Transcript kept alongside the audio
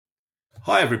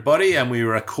Hi, everybody, and we are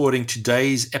recording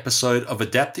today's episode of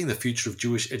Adapting the Future of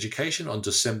Jewish Education on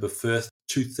December 1st,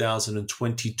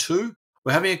 2022.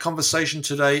 We're having a conversation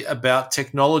today about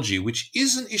technology, which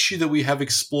is an issue that we have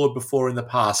explored before in the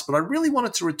past, but I really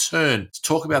wanted to return to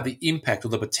talk about the impact or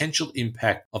the potential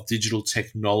impact of digital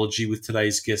technology with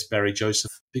today's guest, Barry Joseph,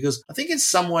 because I think in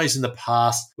some ways in the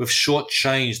past, we've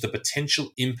shortchanged the potential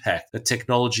impact that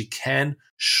technology can,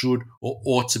 should, or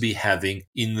ought to be having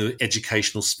in the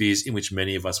educational spheres in which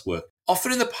many of us work.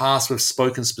 Often in the past, we've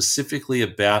spoken specifically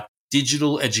about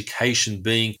digital education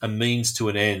being a means to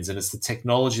an end, and it's the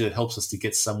technology that helps us to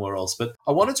get somewhere else. But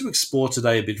I wanted to explore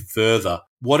today a bit further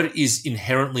what it is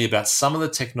inherently about some of the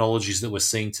technologies that we're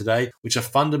seeing today, which are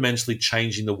fundamentally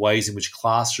changing the ways in which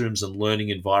classrooms and learning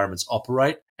environments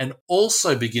operate, and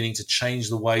also beginning to change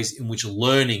the ways in which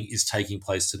learning is taking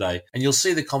place today. And you'll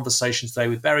see the conversation today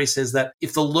with Barry says that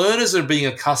if the learners are being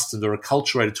accustomed or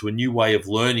acculturated to a new way of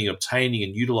learning, obtaining,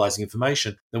 and utilizing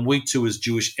information, then we too as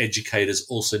Jewish educators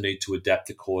also need to adapt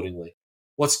accordingly.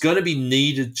 What's going to be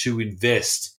needed to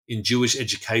invest in Jewish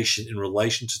education in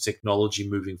relation to technology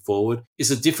moving forward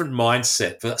is a different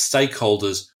mindset for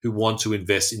stakeholders who want to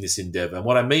invest in this endeavor. And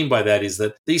what I mean by that is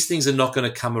that these things are not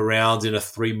going to come around in a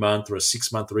 3-month or a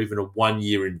 6-month or even a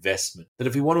 1-year investment. That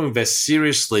if we want to invest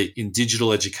seriously in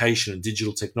digital education and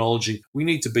digital technology, we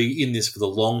need to be in this for the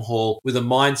long haul with a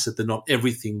mindset that not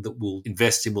everything that we'll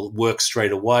invest in will work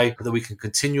straight away, but that we can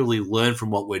continually learn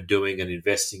from what we're doing and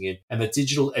investing in. And that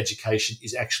digital education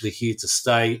is actually here to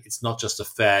stay. It's not just a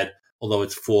fad, although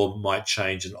its form might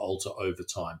change and alter over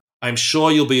time. I'm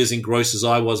sure you'll be as engrossed as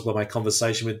I was by my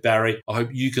conversation with Barry. I hope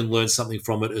you can learn something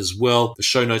from it as well. The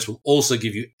show notes will also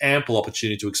give you ample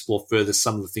opportunity to explore further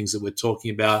some of the things that we're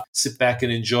talking about. Sit back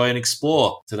and enjoy and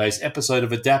explore today's episode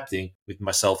of Adapting with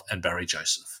myself and Barry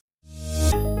Joseph.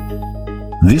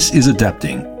 This is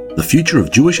Adapting, the Future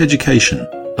of Jewish Education,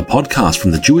 a podcast from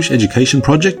the Jewish Education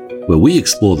Project, where we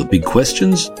explore the big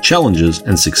questions, challenges,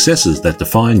 and successes that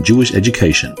define Jewish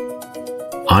education.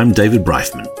 I'm David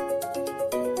Breifman.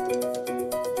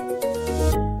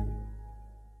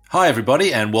 Hi,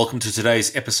 everybody, and welcome to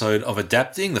today's episode of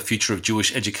Adapting the Future of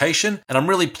Jewish Education. And I'm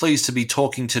really pleased to be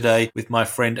talking today with my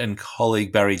friend and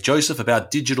colleague Barry Joseph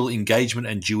about digital engagement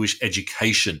and Jewish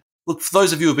education. Look, for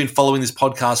those of you who have been following this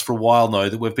podcast for a while know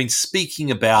that we've been speaking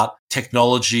about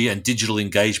technology and digital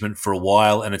engagement for a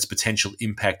while and its potential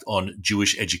impact on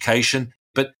Jewish education.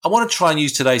 But I want to try and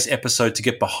use today's episode to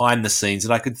get behind the scenes,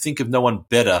 and I could think of no one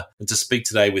better than to speak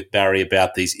today with Barry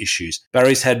about these issues.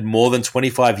 Barry's had more than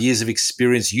 25 years of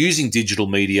experience using digital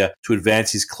media to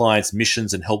advance his clients'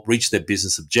 missions and help reach their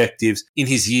business objectives. In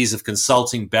his years of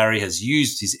consulting, Barry has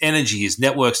used his energy, his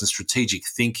networks, and strategic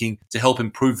thinking to help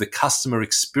improve the customer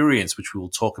experience, which we will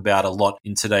talk about a lot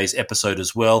in today's episode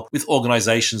as well, with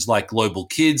organizations like Global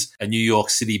Kids, a New York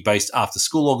City-based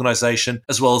after-school organization,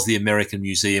 as well as the American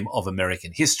Museum of American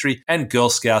History and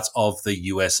Girl Scouts of the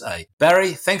USA.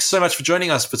 Barry, thanks so much for joining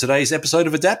us for today's episode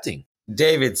of Adapting.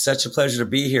 David, such a pleasure to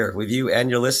be here with you and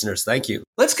your listeners. Thank you.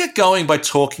 Let's get going by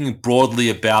talking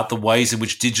broadly about the ways in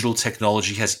which digital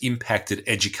technology has impacted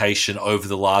education over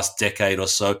the last decade or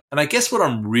so. And I guess what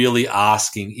I'm really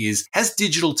asking is, has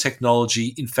digital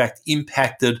technology in fact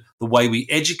impacted the way we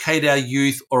educate our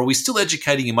youth, or are we still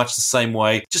educating in much the same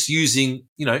way, just using,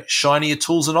 shinier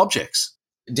tools and objects?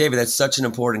 David, that's such an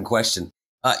important question.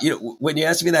 When you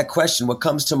ask me that question, what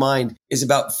comes to mind is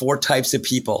about 4 types of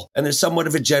people. And there's somewhat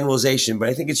of a generalization, but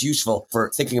I think it's useful for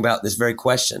thinking about this very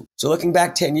question. So looking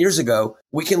back 10 years ago,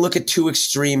 we can look at 2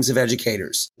 extremes of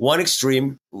educators. One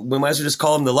extreme, we might as well just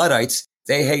call them the Luddites.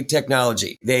 They hate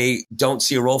technology. They don't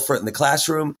see a role for it in the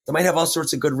classroom. They might have all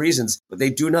sorts of good reasons, but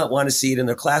they do not want to see it in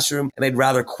their classroom, and they'd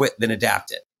rather quit than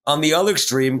adapt it. On the other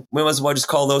extreme, we might as well just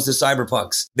call those the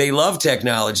cyberpunks. They love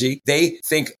technology. They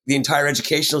think the entire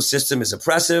educational system is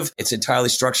oppressive. It's entirely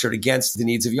structured against the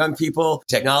needs of young people.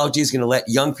 Technology is going to let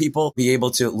young people be able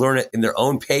to learn it in their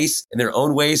own pace, in their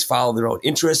own ways, follow their own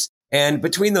interests. And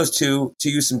between those two, to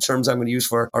use some terms I'm going to use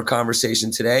for our conversation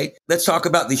today, let's talk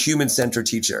about the human-centered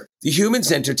teacher. The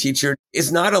human-centered teacher is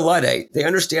not a Luddite. They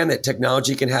understand that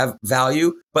technology can have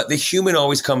value, but the human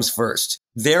always comes first.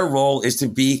 Their role is to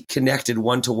be connected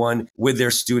one-to-one with their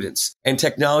students. And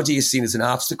technology is seen as an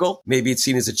obstacle. Maybe it's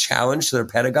seen as a challenge to their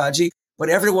pedagogy. But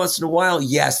every once in a while,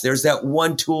 yes, there's that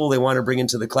one tool they want to bring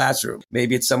into the classroom.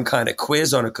 Maybe it's some kind of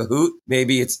quiz on a Kahoot.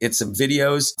 Maybe it's some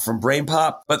videos from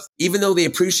BrainPop. But even though they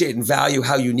appreciate and value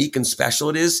how unique and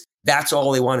special it is, that's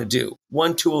all they want to do.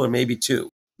 One tool or maybe 2.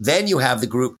 Then you have the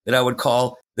group that I would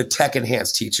call the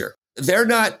tech-enhanced teacher. they're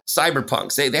not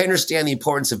cyberpunks. They understand the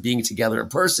importance of being together in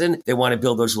person. They want to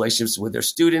build those relationships with their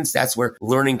students. That's where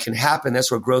learning can happen. That's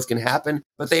where growth can happen.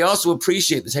 But they also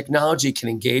appreciate the technology can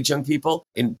engage young people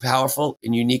in powerful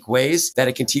and unique ways, that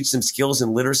it can teach them skills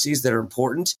and literacies that are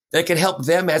important, that can help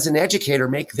them as an educator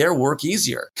make their work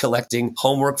easier, collecting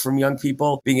homework from young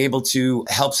people, being able to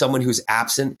help someone who's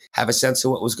absent have a sense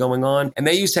of what was going on. And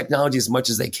they use technology as much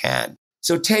as they can.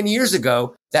 So 10 years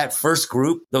ago, that first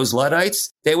group, those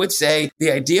Luddites, they would say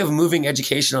the idea of moving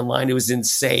education online, it was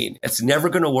insane. It's never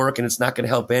going to work and it's not going to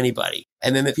help anybody.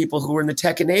 And then the people who were in the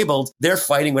tech enabled, they're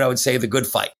fighting what I would say the good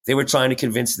fight. They were trying to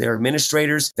convince their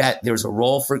administrators that there was a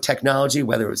role for technology,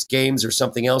 whether it was games or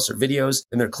something else or videos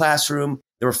in their classroom.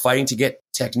 They were fighting to get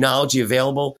technology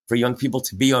available for young people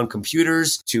to be on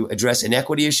computers, to address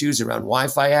inequity issues around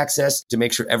Wi-Fi access, to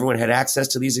make sure everyone had access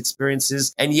to these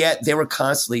experiences. And yet they were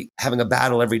constantly having a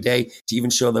battle every day to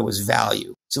even show there was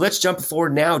value. So let's jump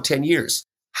forward now 10 years.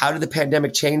 How did the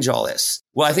pandemic change all this?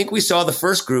 Well, I think we saw the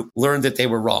first group learn that they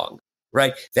were wrong,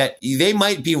 right? That they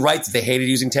might be right that they hated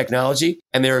using technology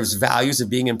and there's values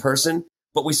of being in person.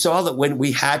 But we saw that when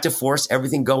we had to force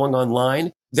everything going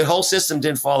online, the whole system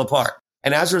didn't fall apart.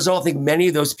 And as a result, I think many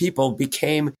of those people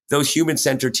became those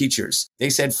human-centered teachers. They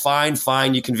said, fine,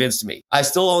 you convinced me. I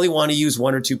still only want to use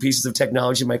 1 or 2 pieces of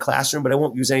technology in my classroom, but I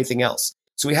won't use anything else.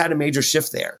 So we had a major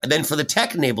shift there. And then for the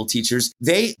tech-enabled teachers,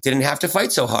 they didn't have to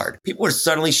fight so hard. People were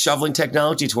suddenly shoveling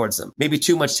technology towards them, maybe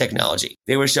too much technology.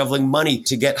 They were shoveling money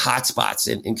to get hotspots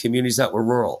in communities that were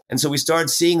rural. And so we started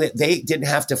seeing that they didn't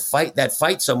have to fight that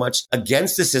fight so much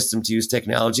against the system to use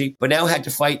technology, but now had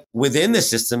to fight within the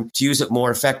system to use it more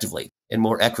effectively and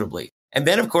more equitably. And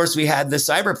then, of course, we had the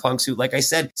cyberpunks who, like I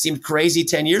said, seemed crazy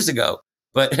 10 years ago.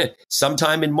 But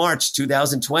sometime in March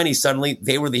 2020, suddenly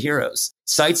they were the heroes.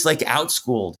 Sites like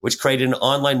OutSchooled, which created an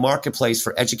online marketplace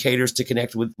for educators to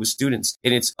connect with students.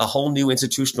 And it's a whole new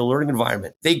institutional learning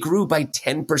environment. They grew by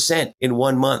 10% in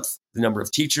 1 month. The number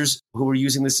of teachers who were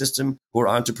using the system, who are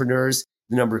entrepreneurs,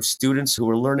 the number of students who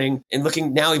are learning. And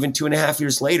looking now, even 2.5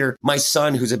 years later, my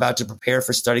son, who's about to prepare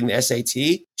for studying the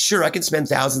SAT, sure, I can spend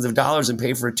thousands of dollars and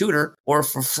pay for a tutor, or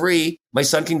for free, my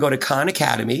son can go to Khan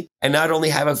Academy and not only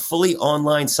have a fully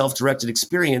online self-directed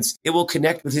experience, it will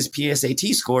connect with his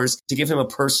PSAT scores to give him a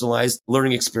personalized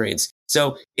learning experience.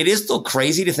 So it is still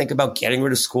crazy to think about getting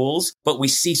rid of schools, but we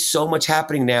see so much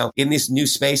happening now in this new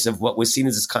space of what was seen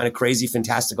as this kind of crazy,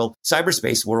 fantastical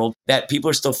cyberspace world that people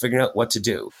are still figuring out what to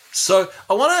do. So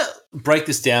I want to break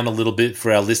this down a little bit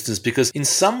for our listeners, because in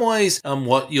some ways,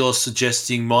 what you're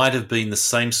suggesting might have been the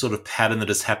same sort of pattern that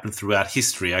has happened throughout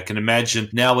history. I can imagine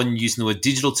now when using the word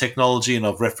digital technology, and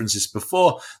I've referenced this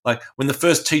before, like when the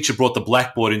first teacher brought the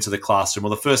blackboard into the classroom, or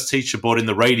the first teacher brought in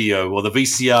the radio or the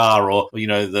VCR or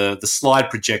the slide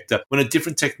projector, when a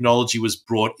different technology was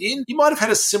brought in, you might have had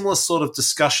a similar sort of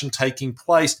discussion taking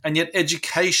place, and yet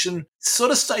education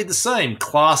sort of stayed the same.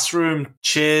 Classroom,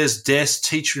 chairs, desks,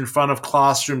 teacher in front of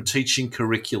classroom, teaching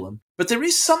curriculum. But there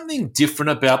is something different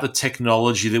about the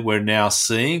technology that we're now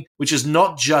seeing, which is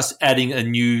not just adding a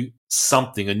new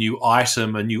something, a new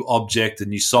item, a new object, a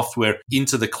new software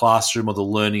into the classroom or the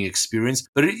learning experience,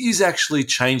 but it is actually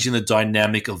changing the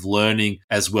dynamic of learning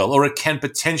as well, or it can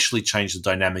potentially change the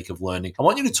dynamic of learning. I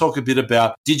want you to talk a bit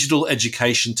about digital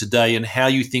education today and how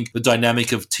you think the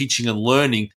dynamic of teaching and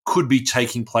learning could be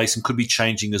taking place and could be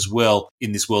changing as well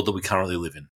in this world that we currently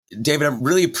live in. David, I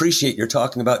really appreciate you're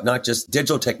talking about not just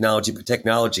digital technology, but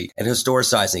technology and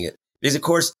historicizing it. Because, of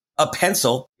course, a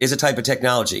pencil is a type of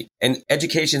technology, and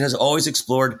education has always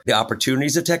explored the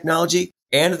opportunities of technology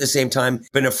and at the same time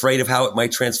been afraid of how it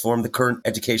might transform the current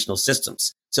educational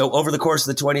systems. So over the course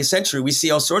of the 20th century, we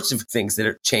see all sorts of things that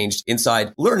are changed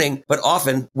inside learning. But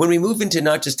often when we move into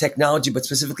not just technology, but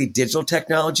specifically digital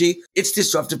technology, its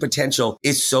disruptive potential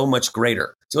is so much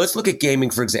greater. So let's look at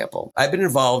gaming, for example. I've been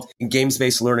involved in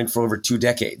games-based learning for over 2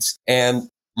 decades. And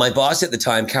my boss at the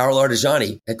time, Carol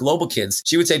Artigiani at Global Kids,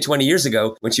 she would say 20 years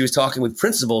ago when she was talking with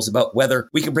principals about whether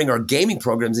we could bring our gaming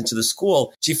programs into the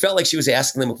school, she felt like she was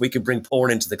asking them if we could bring porn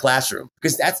into the classroom,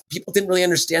 because people didn't really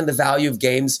understand the value of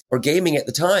games or gaming at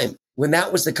the time. When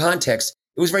that was the context,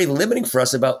 it was very limiting for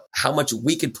us about how much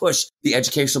we could push the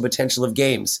educational potential of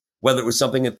games, whether it was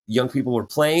something that young people were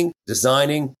playing,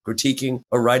 designing, critiquing,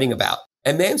 or writing about.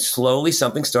 And then slowly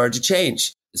something started to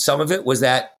change. Some of it was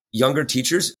that younger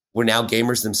teachers were now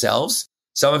gamers themselves.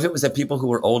 Some of it was that people who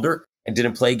were older and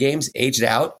didn't play games aged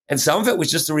out. And some of it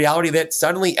was just the reality that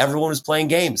suddenly everyone was playing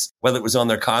games, whether it was on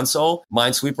their console,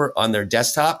 Minesweeper on their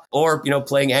desktop, or,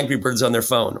 playing Angry Birds on their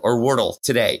phone or Wordle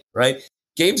today, right?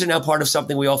 games are now part of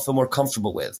something we all feel more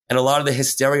comfortable with. And a lot of the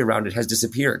hysteria around it has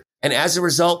disappeared. And as a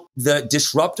result, the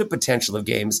disruptive potential of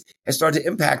games has started to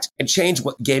impact and change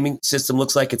what gaming system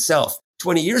looks like itself.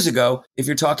 20 years ago, if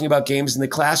you're talking about games in the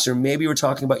classroom, maybe we're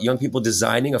talking about young people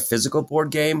designing a physical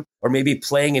board game or maybe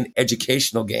playing an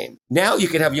educational game. Now you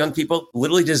can have young people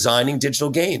literally designing digital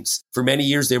games. For many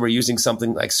years, they were using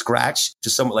something like Scratch,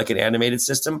 just somewhat like an animated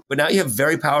system. But now you have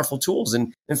very powerful tools.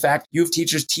 And in fact, you have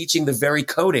teachers teaching the very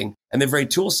coding and the very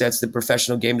tool sets that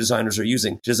professional game designers are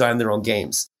using to design their own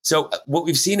games. So what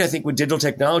we've seen, I think, with digital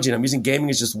technology, and I'm using gaming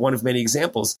as just one of many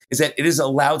examples, is that it has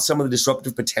allowed some of the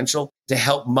disruptive potential to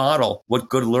help model what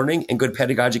good learning and good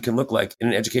pedagogy can look like in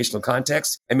an educational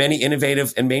context. And many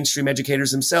innovative and mainstream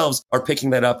educators themselves are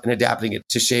picking that up and adapting it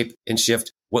to shape and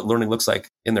shift what learning looks like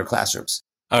in their classrooms.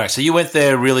 All right, so you went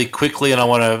there really quickly, and I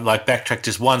want to backtrack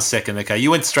just 1 second. Okay,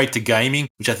 you went straight to gaming,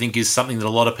 which I think is something that a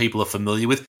lot of people are familiar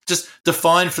with. Just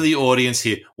define for the audience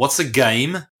here, what's a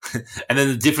game? And then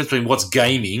the difference between what's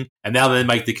gaming, and now they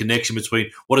make the connection between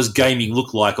what does gaming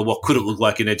look like or what could it look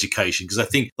like in education? Because I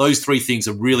think those three things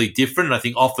are really different, and I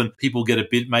think often people get a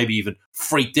bit maybe even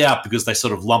freaked out because they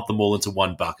sort of lump them all into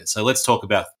one bucket. So let's talk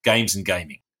about games and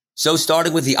gaming. So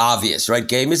starting with the obvious, right?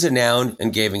 Game is a noun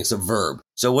and gaming is a verb.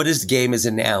 So what is game as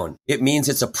a noun? It means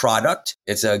it's a product.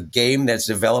 It's a game that's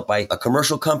developed by a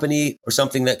commercial company or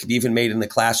something that could be even made in the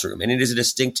classroom. And it is a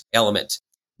distinct element.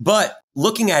 But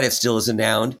looking at it still as a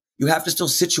noun, you have to still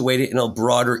situate it in a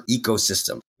broader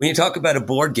ecosystem. When you talk about a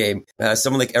board game,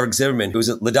 someone like Eric Zimmerman, who's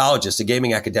a ludologist, a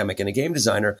gaming academic, and a game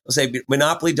designer, will say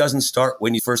Monopoly doesn't start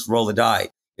when you first roll the die.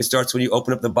 It starts when you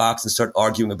open up the box and start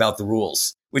arguing about the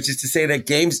rules, which is to say that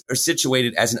games are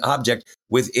situated as an object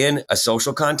within a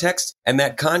social context. And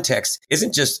that context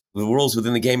isn't just the rules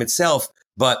within the game itself,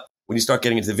 but when you start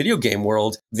getting into the video game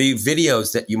world, the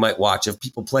videos that you might watch of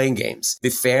people playing games, the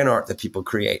fan art that people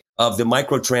create, of the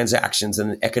microtransactions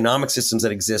and the economic systems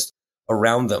that exist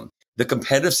around them, the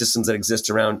competitive systems that exist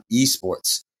around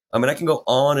esports. I mean, I can go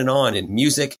on and on in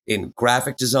music, in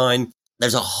graphic design.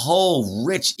 There's a whole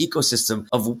rich ecosystem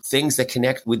of things that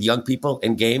connect with young people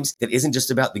and games that isn't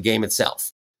just about the game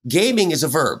itself. Gaming is a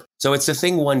verb, so it's the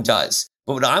thing one does.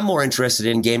 But what I'm more interested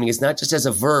in gaming is not just as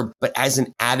a verb, but as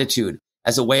an attitude,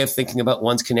 as a way of thinking about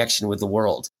one's connection with the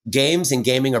world. Games and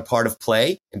gaming are part of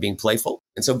play and being playful.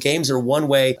 And so games are one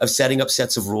way of setting up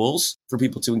sets of rules for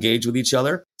people to engage with each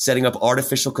other, setting up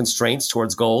artificial constraints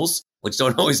towards goals, which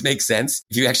don't always make sense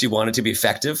if you actually want it to be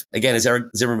effective. Again, as Eric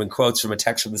Zimmerman quotes from a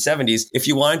text from the 70s, if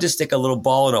you wanted to stick a little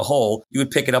ball in a hole, you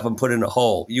would pick it up and put it in a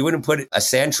hole. You wouldn't put a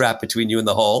sand trap between you and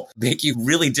the hole, make you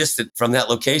really distant from that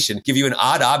location, give you an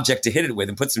odd object to hit it with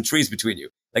and put some trees between you.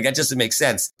 Like that doesn't make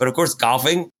sense. But of course,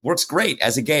 golfing works great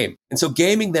as a game. And so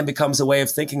gaming then becomes a way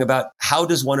of thinking about how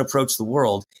does one approach the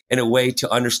world in a way to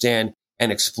understand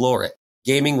and explore it.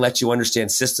 Gaming lets you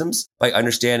understand systems by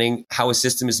understanding how a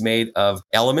system is made of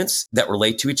elements that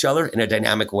relate to each other in a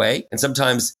dynamic way. And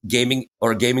sometimes gaming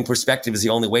or a gaming perspective is the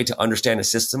only way to understand a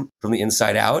system from the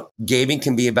inside out. Gaming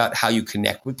can be about how you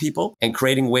connect with people and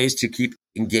creating ways to keep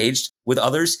engaged with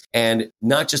others and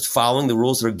not just following the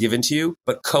rules that are given to you,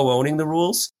 but co-owning the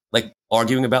rules, like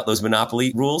arguing about those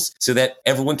Monopoly rules so that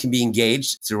everyone can be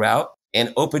engaged throughout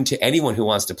and open to anyone who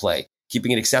wants to play,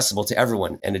 keeping it accessible to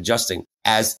everyone and adjusting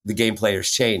as the game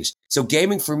players change. So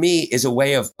gaming for me is a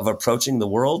way of approaching the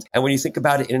world. And when you think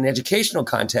about it in an educational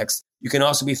context, you can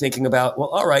also be thinking about, well,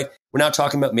 all right, we're now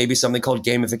talking about maybe something called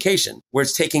gamification, where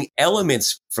it's taking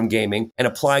elements from gaming and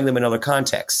applying them in other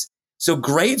contexts. So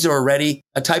grades are already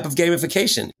a type of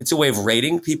gamification. It's a way of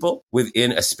rating people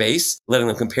within a space, letting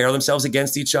them compare themselves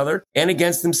against each other and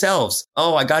against themselves.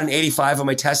 Oh, I got an 85 on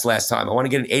my test last time. I want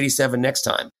to get an 87 next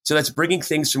time. So that's bringing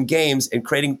things from games and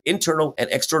creating internal and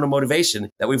external motivation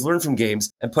that we've learned from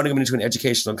games and putting them into an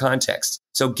educational context.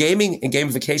 So gaming and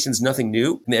gamification is nothing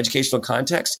new in the educational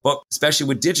context, but especially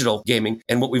with digital gaming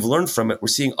and what we've learned from it, we're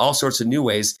seeing all sorts of new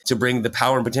ways to bring the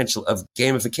power and potential of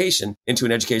gamification into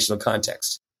an educational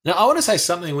context. Now, I want to say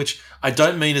something which I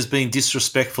don't mean as being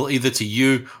disrespectful either to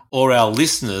you or our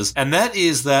listeners, and that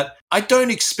is that I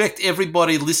don't expect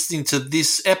everybody listening to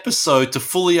this episode to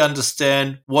fully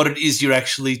understand what it is you're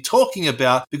actually talking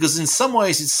about, because in some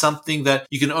ways it's something that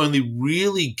you can only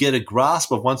really get a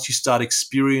grasp of once you start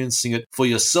experiencing it for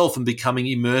yourself and becoming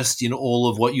immersed in all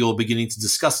of what you're beginning to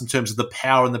discuss in terms of the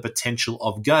power and the potential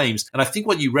of games. And I think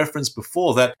what you referenced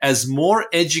before, that as more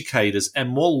educators and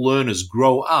more learners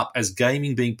grow up as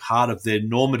gaming being part of their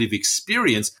normative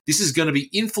experience, this is going to be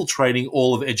infiltrating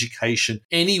all of education education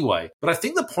anyway. But I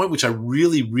think the point which I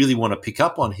really, really want to pick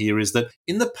up on here is that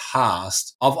in the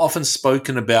past, I've often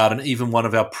spoken about, and even one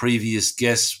of our previous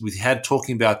guests we had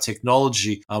talking about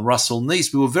technology, Russell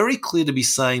Neese, we were very clear to be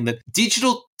saying that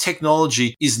digital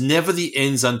technology is never the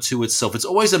ends unto itself. It's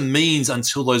always a means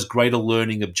until those greater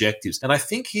learning objectives. And I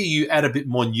think here you add a bit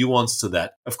more nuance to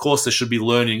that. Of course, there should be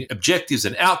learning objectives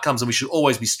and outcomes, and we should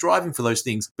always be striving for those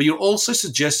things. But you're also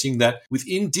suggesting that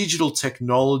within digital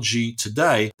technology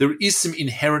today, there is some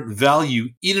inherent value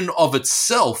in and of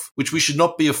itself, which we should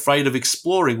not be afraid of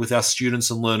exploring with our students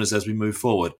and learners as we move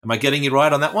forward. Am I getting it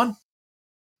right on that one?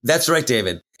 That's right,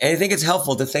 David. And I think it's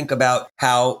helpful to think about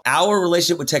how our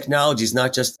relationship with technology is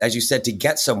not just, as you said, to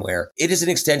get somewhere. It is an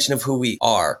extension of who we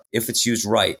are if it's used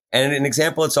right. And an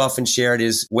example that's often shared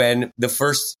is when the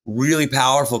first really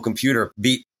powerful computer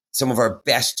beat some of our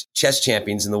best chess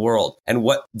champions in the world and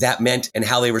what that meant and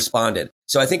how they responded.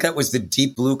 So I think that was the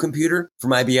Deep Blue computer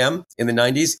from IBM in the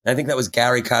 90s. And I think that was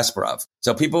Garry Kasparov.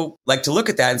 So people like to look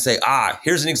at that and say,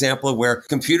 here's an example of where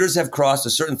computers have crossed a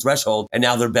certain threshold and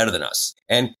now they're better than us.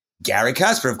 And Garry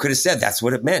Kasparov could have said that's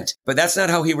what it meant, but that's not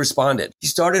how he responded. He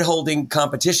started holding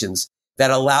competitions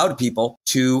that allowed people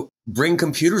to bring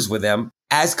computers with them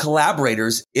as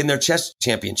collaborators in their chess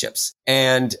championships.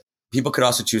 And people could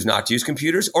also choose not to use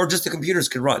computers, or just the computers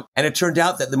could run. And it turned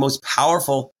out that the most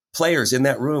powerful players in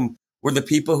that room were the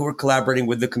people who were collaborating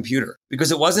with the computer,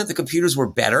 because it wasn't the computers were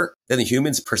better than the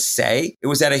humans per se. It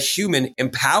was that a human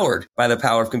empowered by the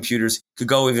power of computers could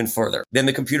go even further than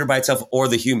the computer by itself or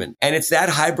the human. And it's that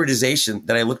hybridization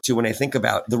that I look to when I think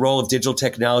about the role of digital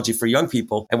technology for young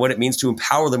people and what it means to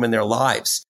empower them in their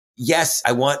lives. Yes,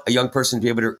 I want a young person to be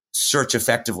able to search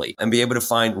effectively and be able to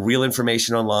find real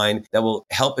information online that will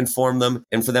help inform them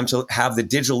and for them to have the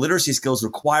digital literacy skills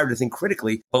required to think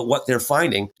critically about what they're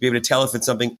finding, to be able to tell if it's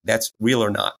something that's real or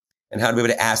not, and how to be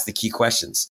able to ask the key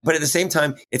questions. But at the same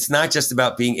time, it's not just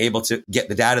about being able to get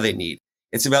the data they need.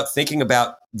 It's about thinking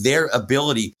about their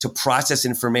ability to process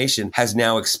information has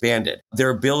now expanded. Their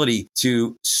ability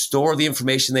to store the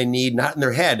information they need, not in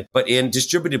their head, but in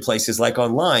distributed places like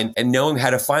online, and knowing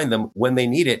how to find them when they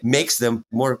need it makes them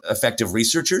more effective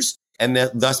researchers and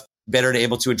thus better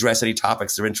able to address any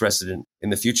topics they're interested in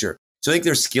the future. So I think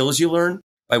there's skills you learn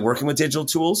by working with digital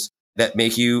tools that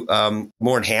make you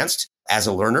more enhanced as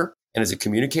a learner and as a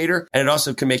communicator. And it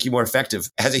also can make you more effective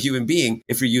as a human being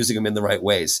if you're using them in the right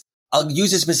ways. I'll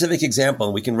use a specific example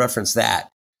and we can reference that.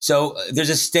 So there's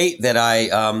a state that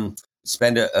I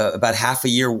spend about half a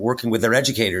year working with their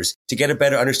educators to get a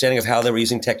better understanding of how they were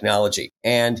using technology.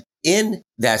 And in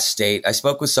that state, I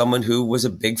spoke with someone who was a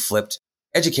big flipped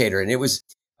educator, and it was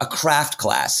a craft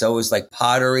class. So it was like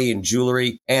pottery and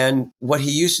jewelry. And what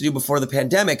he used to do before the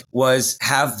pandemic was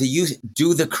have the youth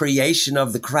do the creation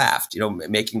of the craft,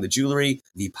 making the jewelry,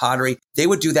 the pottery. They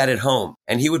would do that at home,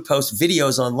 and he would post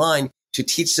videos online to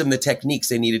teach them the techniques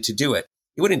they needed to do it.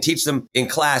 He wouldn't teach them in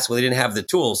class when they didn't have the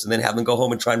tools and then have them go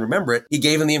home and try and remember it. He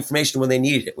gave them the information when they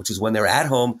needed it, which was when they're at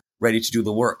home, ready to do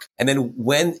the work. And then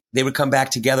when they would come back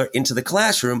together into the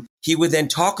classroom, he would then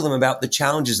talk to them about the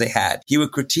challenges they had. He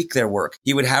would critique their work.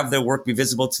 He would have their work be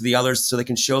visible to the others so they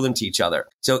can show them to each other.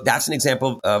 So that's an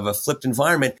example of a flipped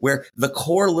environment where the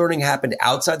core learning happened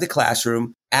outside the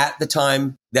classroom at the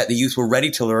time that the youth were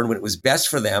ready to learn, when it was best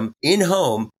for them in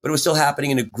home, but it was still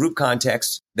happening in a group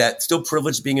context that still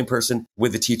privileged being in person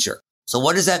with the teacher. So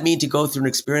what does that mean to go through an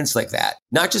experience like that?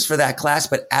 Not just for that class,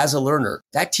 but as a learner.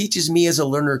 That teaches me as a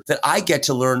learner that I get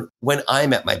to learn when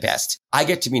I'm at my best. I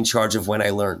get to be in charge of when I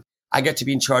learn. I get to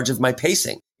be in charge of my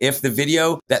pacing. If the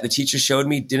video that the teacher showed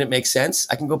me didn't make sense,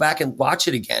 I can go back and watch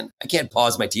it again. I can't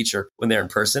pause my teacher when they're in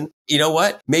person. You know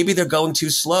what? Maybe they're going too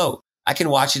slow. I can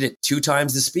watch it at 2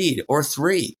 times the speed or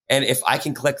 3. And if I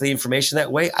can collect the information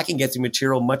that way, I can get through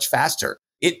material much faster.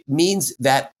 It means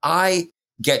that I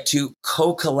get to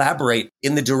co-collaborate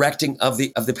in the directing of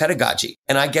the pedagogy.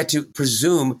 And I get to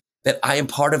presume that I am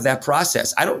part of that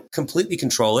process. I don't completely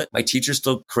control it. My teacher's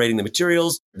still creating the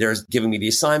materials. They're giving me the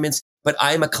assignments, but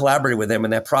I am a collaborator with them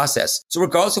in that process. So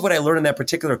regardless of what I learn in that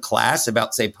particular class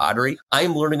about, say, pottery, I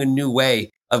am learning a new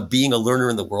way of being a learner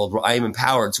in the world where I am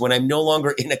empowered. So when I'm no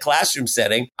longer in a classroom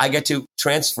setting, I get to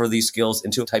transfer these skills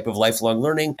into a type of lifelong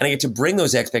learning. And I get to bring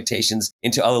those expectations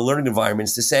into other learning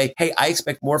environments to say, hey, I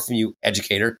expect more from you,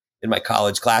 educator, in my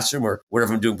college classroom or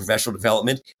wherever I'm doing professional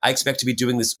development. I expect to be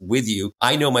doing this with you.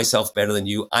 I know myself better than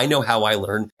you. I know how I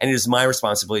learn. And it is my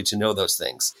responsibility to know those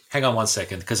things. Hang on one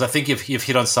second, because I think you've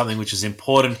hit on something which is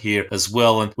important here as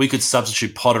well. And we could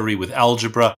substitute pottery with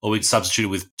algebra, or we could substitute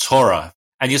it with Torah.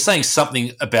 And you're saying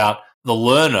something about the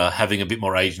learner having a bit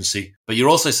more agency, but you're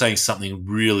also saying something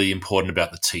really important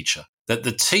about the teacher, that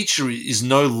the teacher is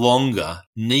no longer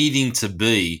needing to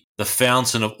be the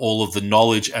fountain of all of the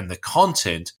knowledge and the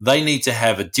content. They need to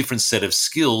have a different set of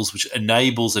skills which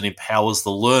enables and empowers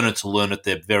the learner to learn at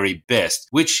their very best,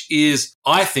 which is,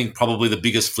 I think, probably the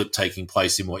biggest flip taking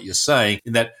place in what you're saying,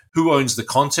 in that who owns the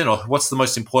content, or what's the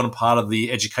most important part of the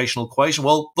educational equation?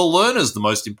 Well, the learner's the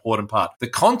most important part. The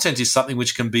content is something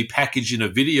which can be packaged in a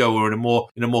video or in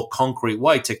a more concrete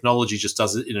way. Technology just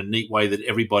does it in a neat way that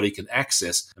everybody can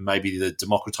access. And maybe the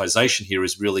democratization here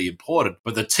is really important.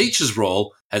 But the teacher's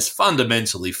role has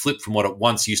fundamentally flipped from what it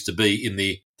once used to be in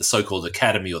the so-called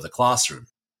academy or the classroom.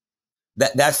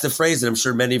 That's the phrase that I'm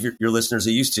sure many of your listeners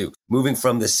are used to, moving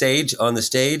from the sage on the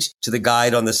stage to the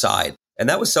guide on the side. And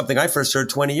that was something I first heard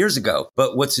 20 years ago.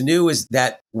 But what's new is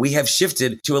that we have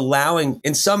shifted to allowing,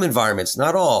 in some environments,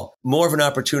 not all, more of an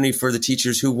opportunity for the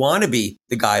teachers who want to be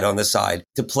the guide on the side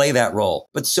to play that role.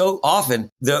 But so often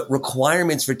the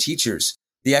requirements for teachers,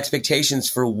 the expectations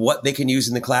for what they can use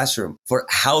in the classroom, for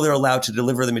how they're allowed to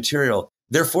deliver the material,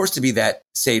 they're forced to be that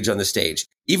sage on the stage,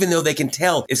 even though they can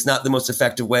tell it's not the most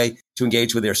effective way to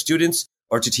engage with their students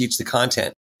or to teach the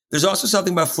content. There's also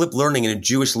something about flipped learning in a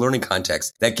Jewish learning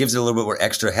context that gives it a little bit more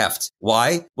extra heft.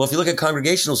 Why? Well, if you look at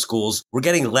congregational schools, we're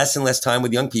getting less and less time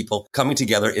with young people coming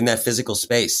together in that physical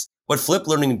space. What flipped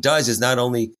learning does is not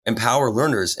only empower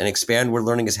learners and expand where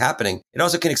learning is happening, it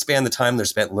also can expand the time they're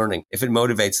spent learning if it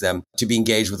motivates them to be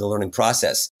engaged with the learning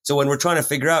process. So when we're trying to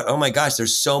figure out, oh my gosh,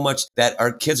 there's so much that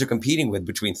our kids are competing with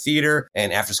between theater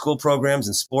and after school programs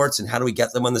and sports, and how do we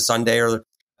get them on the Sunday or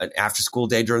an after school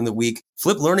day during the week?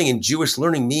 Flipped learning in Jewish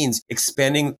learning means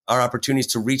expanding our opportunities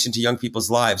to reach into young people's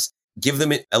lives, give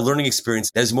them a learning experience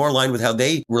that is more aligned with how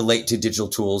they relate to digital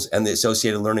tools and the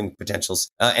associated learning potentials,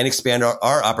 and expand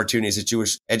our opportunities at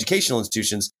Jewish educational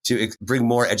institutions to bring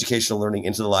more educational learning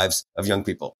into the lives of young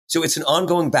people. So it's an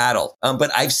ongoing battle,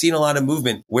 but I've seen a lot of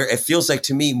movement where it feels like,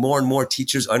 to me, more and more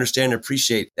teachers understand and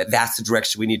appreciate that that's the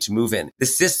direction we need to move in. The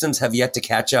systems have yet to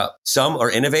catch up. Some are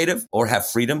innovative or have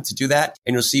freedom to do that,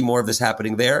 and you'll see more of this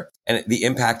happening there. And the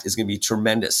impact is going to be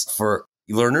tremendous for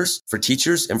learners, for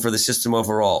teachers, and for the system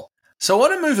overall. So I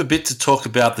want to move a bit to talk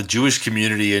about the Jewish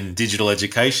community and digital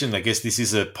education. I guess this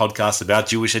is a podcast about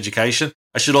Jewish education.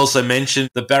 I should also mention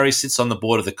that Barry sits on the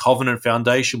board of the Covenant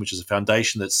Foundation, which is a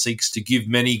foundation that seeks to give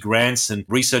many grants and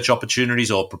research opportunities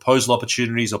or proposal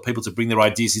opportunities or people to bring their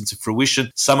ideas into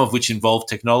fruition, some of which involve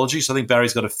technology. So I think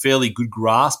Barry's got a fairly good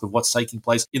grasp of what's taking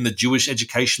place in the Jewish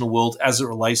educational world as it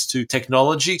relates to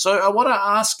technology. So I want to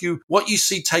ask you what you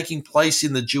see taking place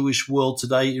in the Jewish world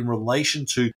today in relation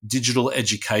to digital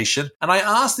education. And I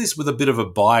ask this with a bit of a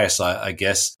bias, I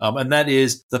guess, and that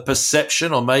is the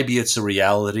perception, or maybe it's a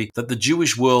reality, that the Jewish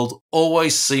world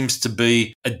always seems to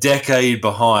be a decade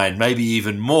behind, maybe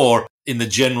even more, in the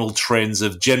general trends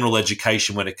of general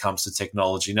education when it comes to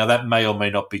technology. Now, that may or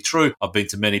may not be true. I've been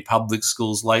to many public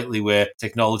schools lately where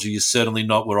technology is certainly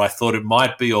not where I thought it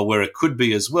might be or where it could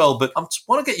be as well. But I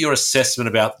want to get your assessment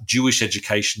about Jewish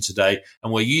education today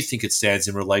and where you think it stands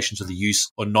in relation to the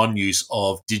use or non-use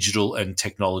of digital and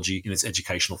technology in its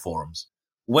educational forums.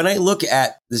 When I look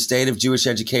at the state of Jewish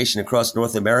education across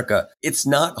North America, it's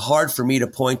not hard for me to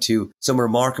point to some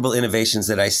remarkable innovations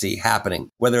that I see happening,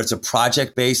 whether it's a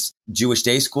project-based Jewish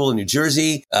day school in New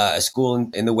Jersey, a school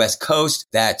in the West Coast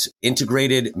that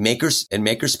integrated makers and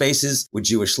maker spaces with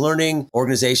Jewish learning,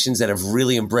 organizations that have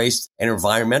really embraced an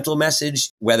environmental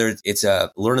message, whether it's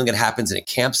a learning that happens in a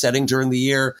camp setting during the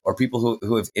year, or people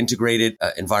who have integrated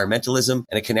environmentalism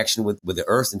and a connection with the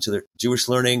earth into their Jewish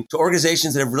learning, to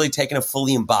organizations that have really taken a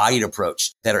fully embodied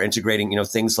approach that are integrating,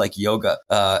 things like yoga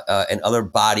and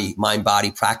other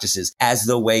mind-body practices as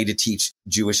the way to teach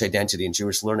Jewish identity and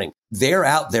Jewish learning. They're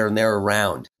out there and they're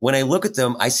around. When I look at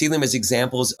them, I see them as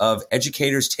examples of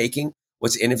educators taking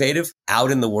what's innovative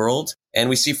out in the world. And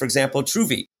we see, for example,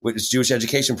 Truvi, which is Jewish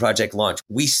Education Project launch.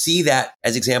 We see that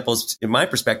as examples, in my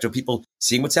perspective, people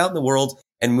seeing what's out in the world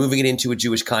and moving it into a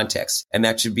Jewish context. And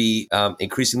that should be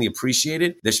increasingly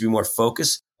appreciated. There should be more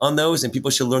focus on those, and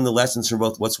people should learn the lessons from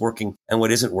both what's working and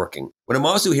what isn't working. What I'm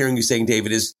also hearing you saying,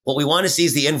 David, is what we want to see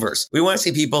is the inverse. We want to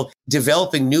see people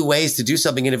developing new ways to do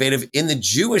something innovative in the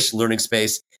Jewish learning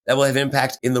space that will have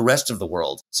impact in the rest of the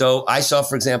world. So I saw,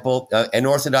 for example, an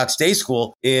Orthodox day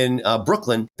school in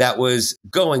Brooklyn that was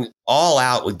going all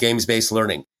out with games-based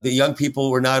learning. The young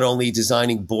people were not only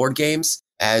designing board games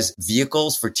as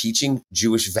vehicles for teaching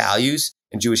Jewish values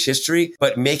and Jewish history,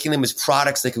 but making them as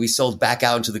products that can be sold back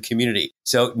out into the community.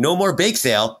 So no more bake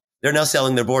sale. They're now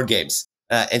selling their board games.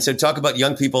 And so talk about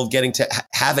young people getting to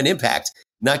have an impact,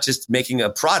 not just making a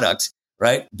product,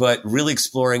 right? But really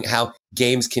exploring how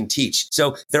games can teach.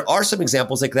 So there are some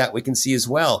examples like that we can see as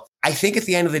well. I think at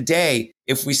the end of the day,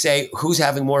 if we say who's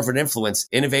having more of an influence,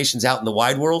 innovations out in the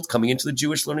wide world coming into the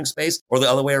Jewish learning space or the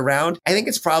other way around, I think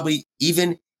it's probably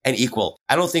even and equal.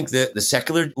 I don't think the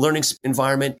secular learning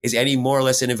environment is any more or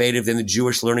less innovative than the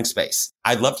Jewish learning space.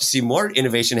 I'd love to see more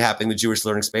innovation happening in the Jewish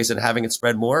learning space and having it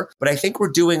spread more, but I think we're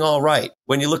doing all right.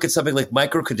 When you look at something like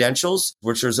micro-credentials,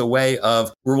 which is a way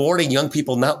of rewarding young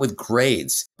people not with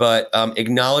grades, but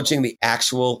acknowledging the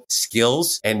actual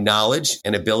skills and knowledge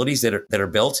and abilities that are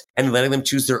built and letting them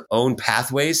choose their own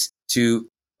pathways to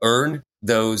earn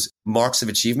those marks of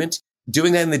achievement.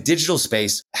 Doing that in the digital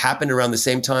space happened around the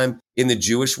same time in the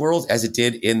Jewish world as it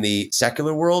did in the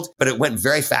secular world, but it went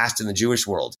very fast in the Jewish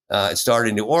world. It started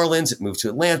in New Orleans, it moved to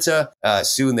Atlanta.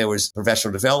 Soon there was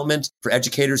professional development for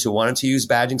educators who wanted to use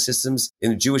badging systems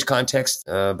in the Jewish context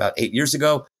about 8 years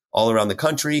ago, all around the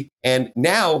country. And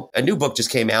now a new book just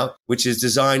came out, which is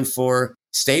designed for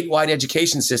statewide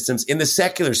education systems in the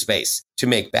secular space to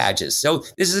make badges. So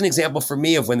this is an example for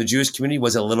me of when the Jewish community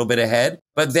was a little bit ahead,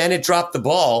 but then it dropped the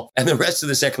ball and the rest of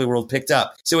the secular world picked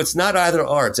up. So it's not either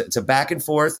or. It's a back and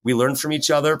forth. We learn from each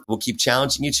other. We'll keep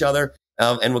challenging each other.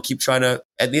 And we'll keep trying to,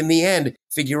 in the end,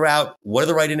 figure out what are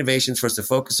the right innovations for us to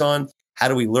focus on? How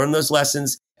do we learn those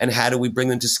lessons? And how do we bring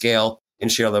them to scale and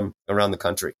share them around the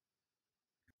country?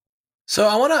 So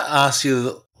I want to ask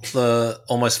you the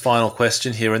almost final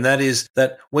question here, and that is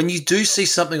that when you do see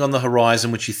something on the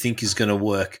horizon which you think is going to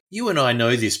work, you and I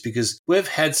know this because we've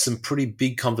had some pretty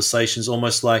big conversations,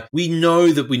 almost like we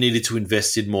know that we needed to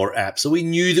invest in more apps, or we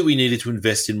knew that we needed to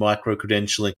invest in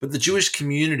micro-credentialing, but the Jewish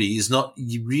community is not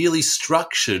really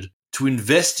structured to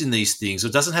invest in these things.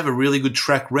 It doesn't have a really good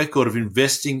track record of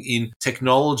investing in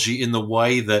technology in the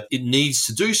way that it needs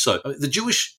to do so. The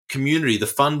Jewish community, the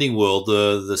funding world,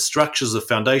 the structures of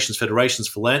foundations, federations,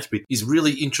 philanthropy is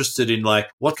really interested in like,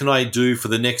 what can I do for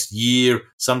the next year,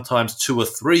 sometimes 2 or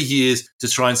 3 years to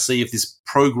try and see if this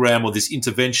program or this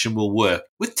intervention will work.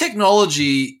 With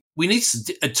technology, we need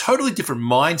a totally different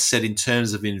mindset in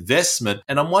terms of investment.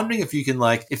 And I'm wondering if you can,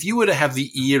 like, if you were to have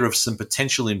the ear of some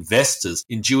potential investors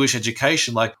in Jewish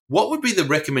education, like, what would be the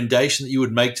recommendation that you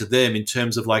would make to them in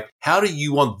terms of, like, how do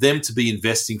you want them to be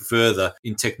investing further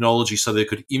in technology so they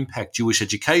could impact Jewish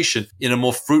education in a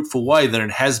more fruitful way than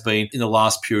it has been in the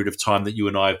last period of time that you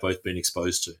and I have both been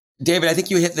exposed to? David, I think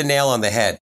you hit the nail on the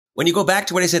head. When you go back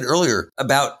to what I said earlier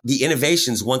about the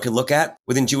innovations one can look at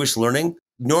within Jewish learning,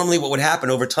 normally what would happen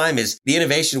over time is the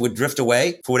innovation would drift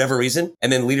away for whatever reason,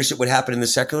 and then leadership would happen in the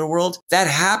secular world. That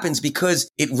happens because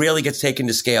it rarely gets taken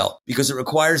to scale, because it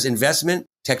requires investment,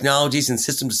 technologies, and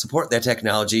systems to support that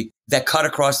technology that cut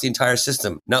across the entire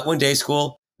system. Not one day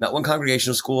school, not one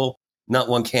congregational school, not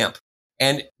one camp.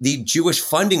 And the Jewish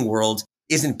funding world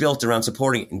isn't built around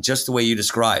supporting it in just the way you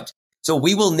described. So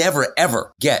we will never,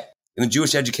 ever get in the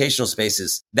Jewish educational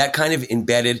spaces that kind of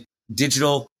embedded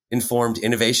digital informed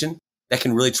innovation that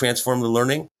can really transform the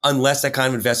learning unless that kind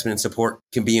of investment and support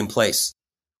can be in place.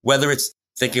 Whether it's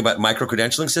thinking about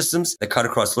micro-credentialing systems that cut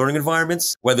across learning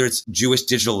environments, whether it's Jewish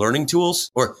digital learning tools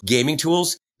or gaming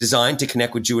tools designed to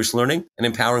connect with Jewish learning and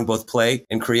empowering both play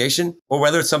and creation, or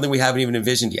whether it's something we haven't even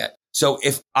envisioned yet. So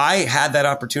if I had that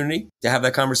opportunity to have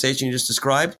that conversation you just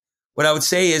described, what I would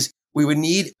say is we would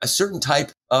need a certain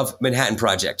type of Manhattan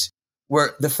Project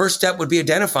where the first step would be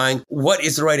identifying what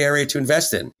is the right area to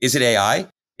invest in. Is it AI?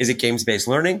 Is it games-based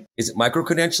learning? Is it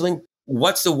micro-credentialing?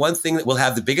 What's the one thing that will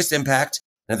have the biggest impact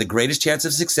and have the greatest chance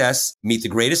of success, meet the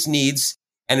greatest needs,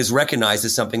 and is recognized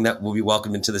as something that will be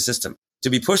welcomed into the system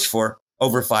to be pushed for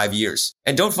over 5 years?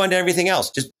 And don't fund everything else.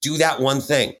 Just do that one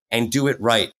thing and do it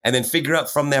right. And then figure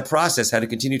out from that process how to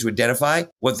continue to identify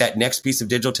what that next piece of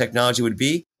digital technology would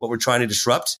be, what we're trying to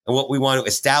disrupt, and what we want to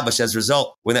establish as a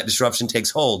result when that disruption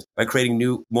takes hold by creating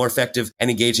new, more effective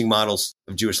and engaging models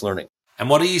of Jewish learning. And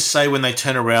what do you say when they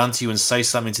turn around to you and say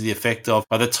something to the effect of,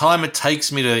 by the time it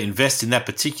takes me to invest in that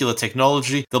particular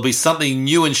technology, there'll be something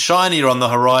new and shinier on the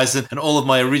horizon and all of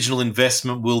my original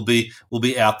investment will be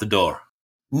out the door?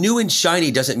 New and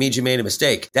shiny doesn't mean you made a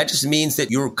mistake. That just means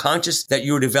that you're conscious that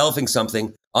you're developing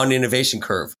something on an innovation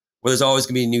curve where there's always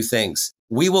going to be new things.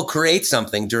 We will create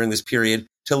something during this period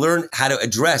to learn how to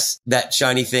address that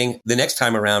shiny thing the next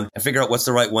time around and figure out what's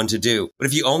the right one to do. But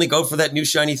if you only go for that new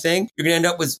shiny thing, you're going to end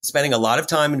up with spending a lot of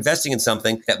time investing in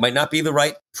something that might not be the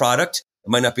right product, it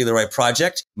might not be the right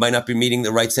project, might not be meeting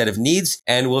the right set of needs,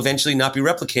 and will eventually not be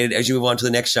replicated as you move on to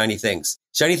the next shiny things.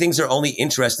 Shiny things are only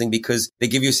interesting because they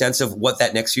give you a sense of what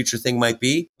that next future thing might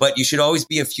be, but you should always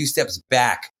be a few steps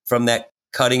back from that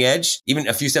cutting edge, even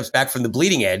a few steps back from the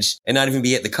bleeding edge, and not even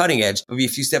be at the cutting edge, but be a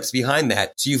few steps behind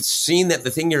that. So you've seen that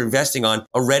the thing you're investing on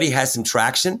already has some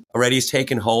traction, already has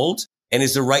taken hold, and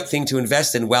is the right thing to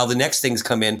invest in while the next things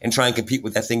come in and try and compete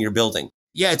with that thing you're building.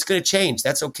 Yeah, it's going to change.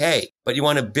 That's okay. But you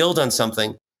want to build on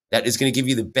something that is going to give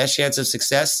you the best chance of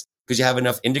success because you have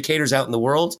enough indicators out in the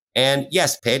world. And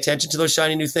yes, pay attention to those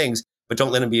shiny new things, but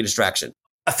don't let them be a distraction.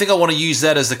 I think I want to use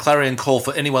that as the clarion call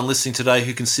for anyone listening today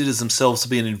who considers themselves to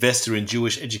be an investor in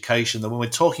Jewish education, that when we're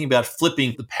talking about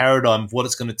flipping the paradigm of what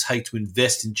it's going to take to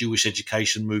invest in Jewish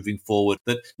education moving forward,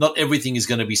 that not everything is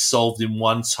going to be solved in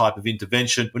one type of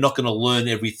intervention. We're not going to learn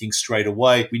everything straight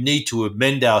away. We need to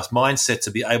amend our mindset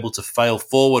to be able to fail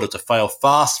forward or to fail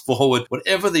fast forward,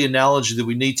 whatever the analogy that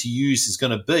we need to use is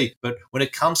going to be. But when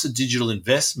it comes to digital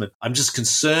investment, I'm just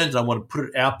concerned, and I want to put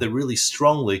it out there really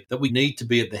strongly, that we need to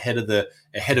be at the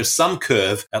ahead of some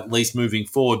curve, at least moving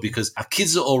forward, because our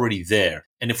kids are already there.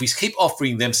 And if we keep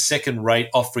offering them second-rate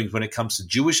offerings when it comes to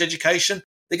Jewish education,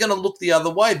 they're going to look the other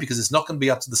way because it's not going to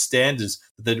be up to the standards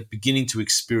that they're beginning to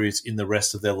experience in the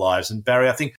rest of their lives. And Barry,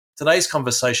 I think today's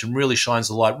conversation really shines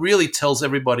a light, really tells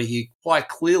everybody here quite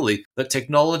clearly that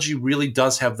technology really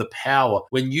does have the power,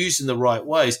 when used in the right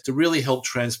ways, to really help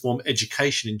transform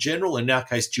education in general, in our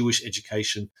case, Jewish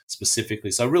education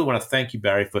specifically. So I really want to thank you,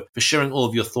 Barry, for sharing all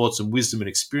of your thoughts and wisdom and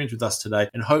experience with us today.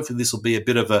 And hopefully this will be a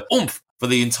bit of a oomph for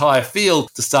the entire field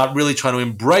to start really trying to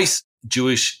embrace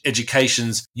Jewish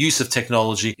education's use of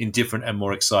technology in different and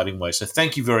more exciting ways. So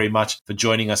thank you very much for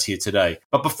joining us here today.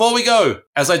 But before we go,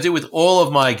 as I do with all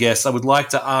of my guests, I would like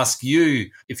to ask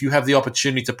you if you have the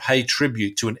opportunity to pay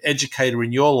tribute to an educator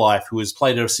in your life who has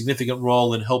played a significant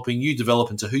role in helping you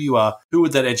develop into who you are. Who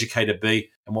would that educator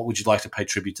be, and what would you like to pay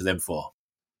tribute to them for?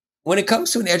 When it comes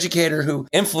to an educator who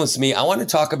influenced me, I want to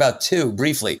talk about two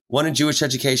briefly, one in Jewish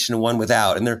education and one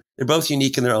without, and they're both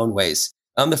unique in their own ways.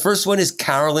 The first one is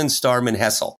Carolyn Starman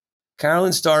Hessel.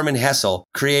 Carolyn Starman Hessel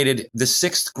created the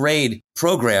 6th grade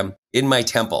program in my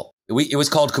temple. It was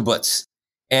called Kibbutz,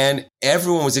 and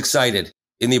everyone was excited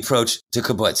in the approach to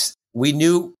Kibbutz. We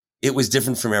knew it was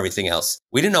different from everything else.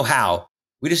 We didn't know how.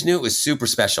 We just knew it was super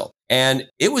special. And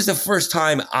it was the first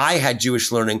time I had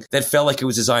Jewish learning that felt like it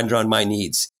was designed around my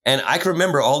needs. And I can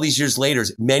remember all these years later,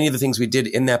 many of the things we did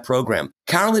in that program.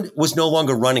 Carolyn was no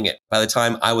longer running it by the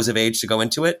time I was of age to go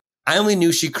into it. I only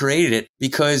knew she created it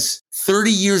because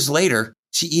 30 years later,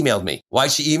 she emailed me. Why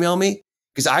she emailed me?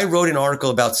 Because I wrote an article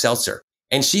about seltzer,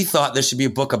 and she thought there should be a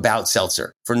book about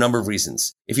seltzer for a number of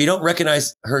reasons. If you don't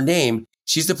recognize her name,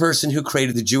 she's the person who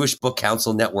created the Jewish Book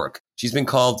Council Network. She's been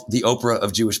called the Oprah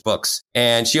of Jewish books.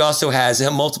 And she also has a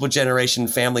multiple generation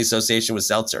family association with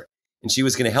seltzer. And she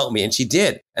was going to help me, and she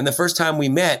did. And the first time we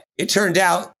met, it turned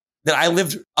out that I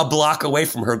lived a block away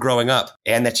from her growing up,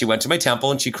 and that she went to my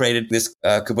temple and she created this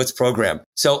kibbutz program.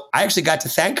 So I actually got to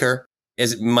thank her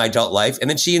as my adult life. And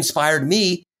then she inspired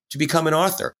me to become an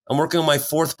author. I'm working on my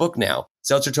 4th book now.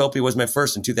 Seltzertopia was my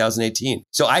first in 2018.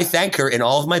 So I thank her in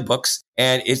all of my books.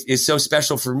 And it is so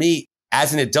special for me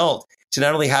as an adult to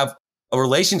not only have a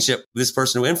relationship with this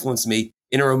person who influenced me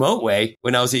in a remote way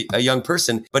when I was a young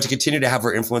person, but to continue to have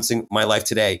her influencing my life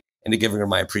today and to giving her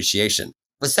my appreciation.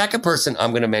 The second person I'm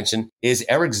going to mention is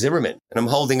Eric Zimmerman. And I'm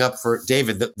holding up for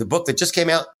David the book that just came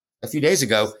out a few days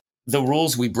ago, The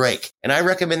Rules We Break. And I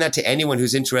recommend that to anyone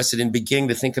who's interested in beginning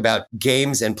to think about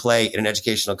games and play in an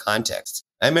educational context.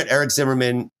 I met Eric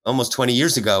Zimmerman almost 20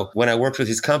 years ago when I worked with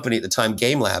his company at the time,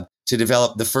 Game Lab, to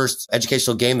develop the first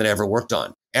educational game that I ever worked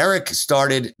on. Eric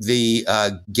started the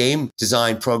game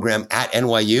design program at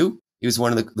NYU. He was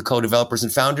one of the co-developers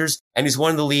and founders, and he's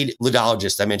one of the lead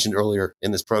ludologists I mentioned earlier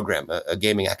in this program, a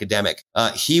gaming academic.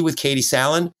 He, with Katie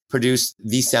Salen, produced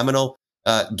the seminal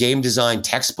game design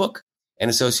textbook and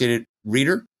associated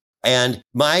reader. And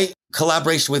my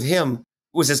collaboration with him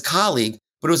was as colleague,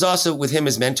 but it was also with him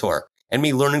as mentor, and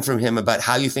me learning from him about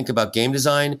how you think about game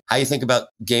design, how you think about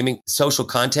gaming, social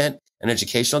content and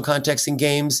educational context in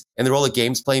games, and the role that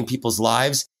games play in people's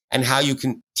lives, and how you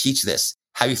can teach this,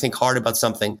 how you think hard about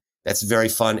something that's very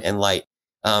fun and light.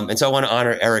 And so I want to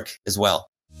honor Eric as well.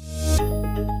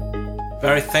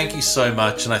 Barry, thank you so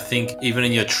much. And I think even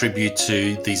in your tribute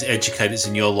to these educators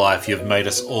in your life, you've made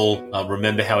us all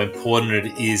remember how important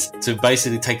it is to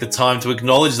basically take the time to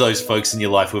acknowledge those folks in your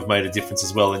life who have made a difference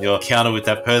as well. And your encounter with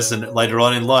that person later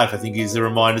on in life, I think, is a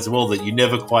reminder as well that you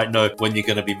never quite know when you're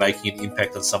going to be making an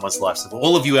impact on someone's life. So for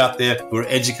all of you out there who are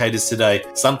educators today,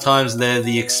 sometimes they're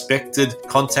the expected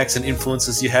contacts and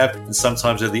influences you have, and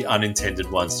sometimes they're the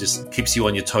unintended ones. Just keeps you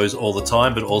on your toes all the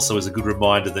time, but also is a good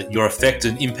reminder that your effect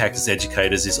and impact as educators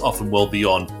educators is often well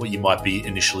beyond what you might be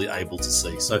initially able to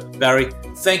see. So Barry,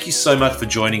 thank you so much for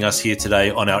joining us here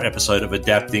today on our episode of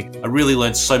Adapting. I really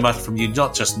learned so much from you,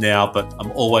 not just now, but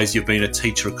you've been a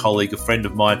teacher, a colleague, a friend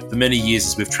of mine for many years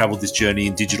as we've traveled this journey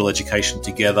in digital education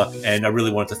together. And I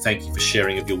really wanted to thank you for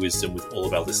sharing of your wisdom with all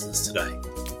of our listeners today.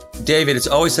 David, it's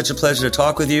always such a pleasure to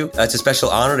talk with you. It's a special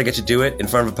honor to get to do it in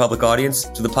front of a public audience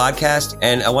to the podcast.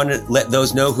 And I want to let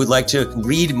those know who'd like to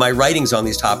read my writings on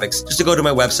these topics, just to go to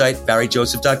my website,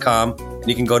 barryjoseph.com, and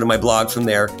you can go to my blog from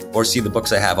there or see the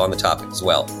books I have on the topic as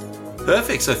well.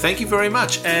 Perfect. So thank you very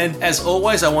much. And as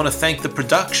always, I want to thank the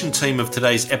production team of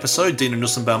today's episode, Dina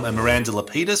Nussenbaum and Miranda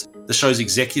Lapidus. The show's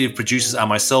executive producers are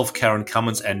myself, Karen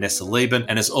Cummins, and Nessa Lieben.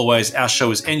 And as always, our show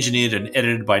is engineered and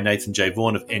edited by Nathan J.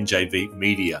 Vaughan of NJV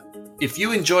Media. If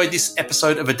you enjoyed this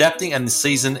episode of Adapting and the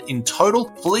season in total,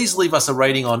 please leave us a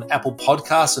rating on Apple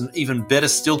Podcasts, and even better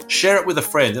still, share it with a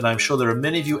friend. And I'm sure there are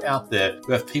many of you out there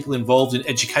who have people involved in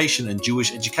education and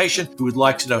Jewish education who would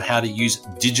like to know how to use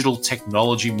digital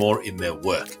technology more in their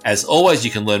work. As always,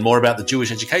 you can learn more about the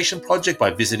Jewish Education Project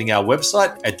by visiting our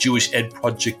website at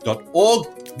jewishedproject.org.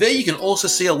 There you can also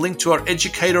see a link to our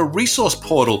educator resource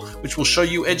portal, which will show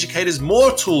you educators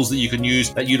more tools that you can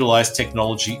use that utilize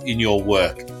technology in your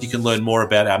work. You can learn more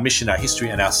about our mission, our history,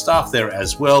 and our staff there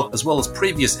as well as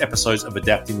previous episodes of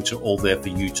Adapting, which are all there for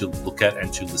you to look at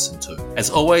and to listen to. As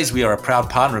always, we are a proud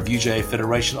partner of UJA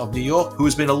Federation of New York, who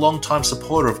has been a long-time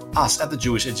supporter of us at the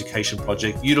Jewish Education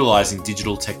Project, utilizing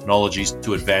digital technologies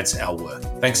to advance our work.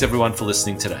 Thanks everyone for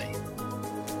listening today.